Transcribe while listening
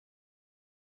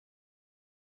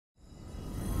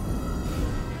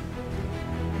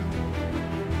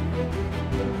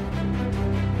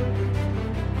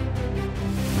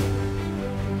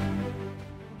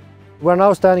We're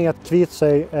now standing at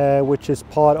Kvitsøy, which is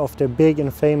part of the big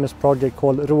and famous project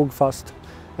called Rogfast.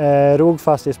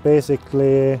 Rogfast is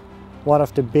basically one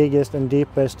of the biggest and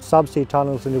deepest subsea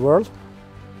tunnels in the world.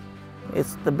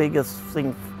 It's the biggest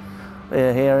thing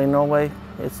here in Norway.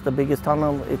 It's the biggest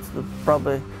tunnel. It's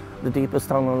probably the deepest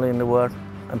tunnel in the world.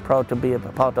 I'm proud to be a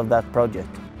part of that project.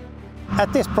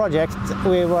 At this project,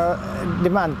 we were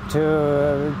demanded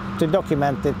to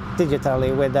document it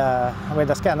digitally with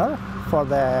a scanner for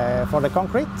the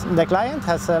concrete. The client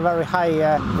has a very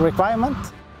high requirement.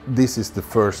 This is the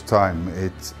first time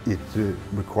it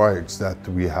requires that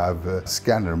we have a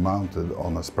scanner mounted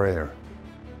on a sprayer.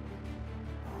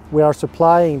 We are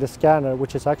supplying the scanner,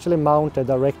 which is actually mounted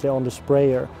directly on the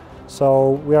sprayer.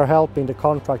 So we are helping the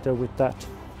contractor with that.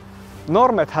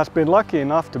 Normet has been lucky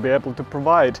enough to be able to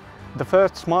provide the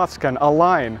first SmartScan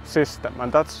Align system,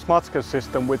 and that's a SmartScan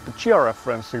system with the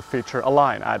georeferencing feature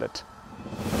Align added.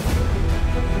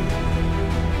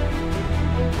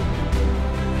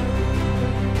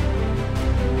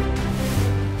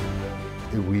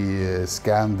 We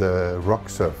scan the rock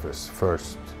surface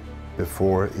first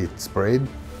before it's sprayed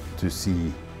to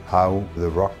see how the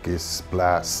rock is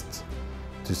splashed,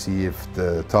 to see if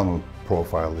the tunnel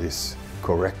profile is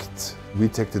correct. We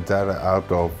take the data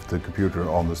out of the computer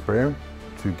on the sprayer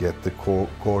to get the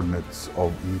coordinates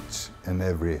of each and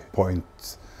every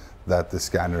point that the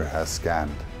scanner has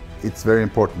scanned. It's very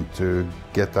important to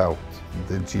get out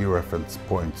the georeference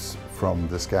points from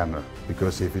the scanner,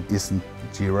 because if it isn't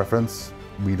georeference,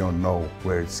 we don't know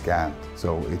where it's scanned,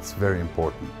 so it's very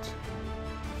important.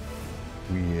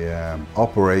 We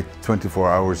operate 24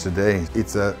 hours a day.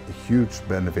 It's a huge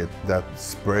benefit that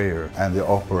sprayer and the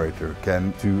operator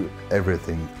can do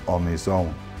everything on his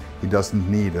own. He doesn't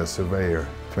need a surveyor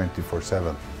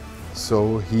 24/7.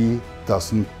 So he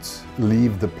doesn't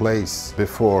leave the place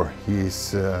before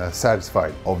he's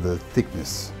satisfied of the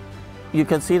thickness. You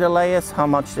can see the layers, how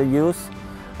much they use.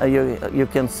 You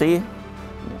can see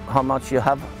how much you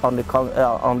have on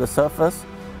the surface.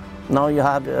 Now you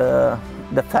have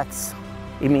the facts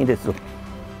immediately.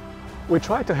 We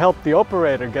try to help the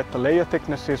operator get the layer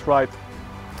thicknesses right.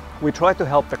 We try to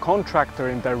help the contractor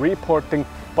in their reporting,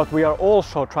 but we are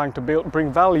also trying to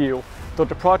bring value to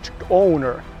the project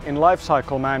owner in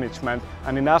lifecycle management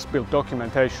and in as-built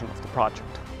documentation of the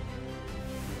project.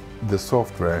 The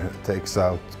software takes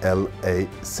out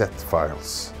LAZ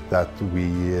files that we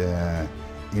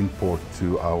import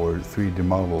to our 3D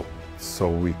model, so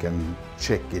we can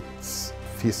check it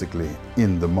physically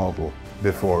in the model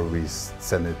before we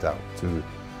send it out to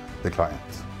the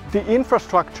client. The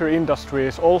infrastructure industry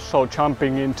is also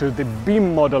jumping into the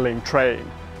BIM modeling train.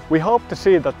 We hope to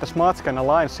see that the SmartScan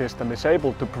Align system is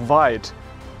able to provide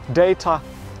data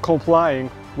complying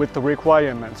with the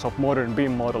requirements of modern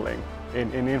BIM modeling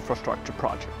in infrastructure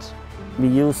projects. We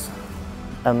use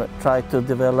and try to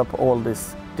develop all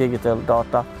this digital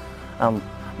data, and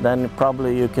then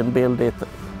probably you can build it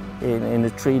in a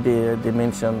 3D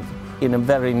dimension in a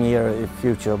very near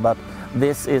future, but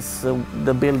this is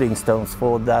the building stones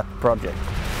for that project.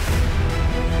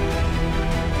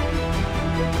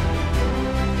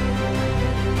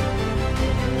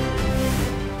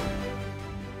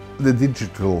 The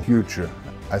digital future,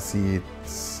 I see it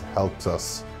helps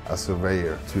us as a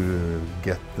surveyor to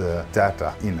get the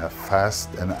data in a fast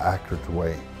and accurate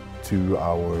way to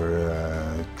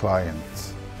our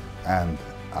clients and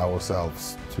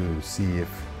ourselves to see if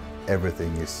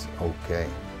everything is okay.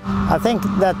 I think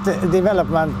that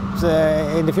development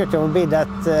in the future will be that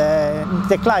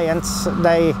the clients,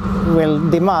 they will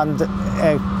demand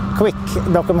quick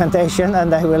documentation,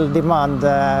 and they will demand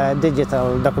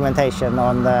digital documentation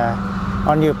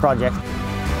on new projects.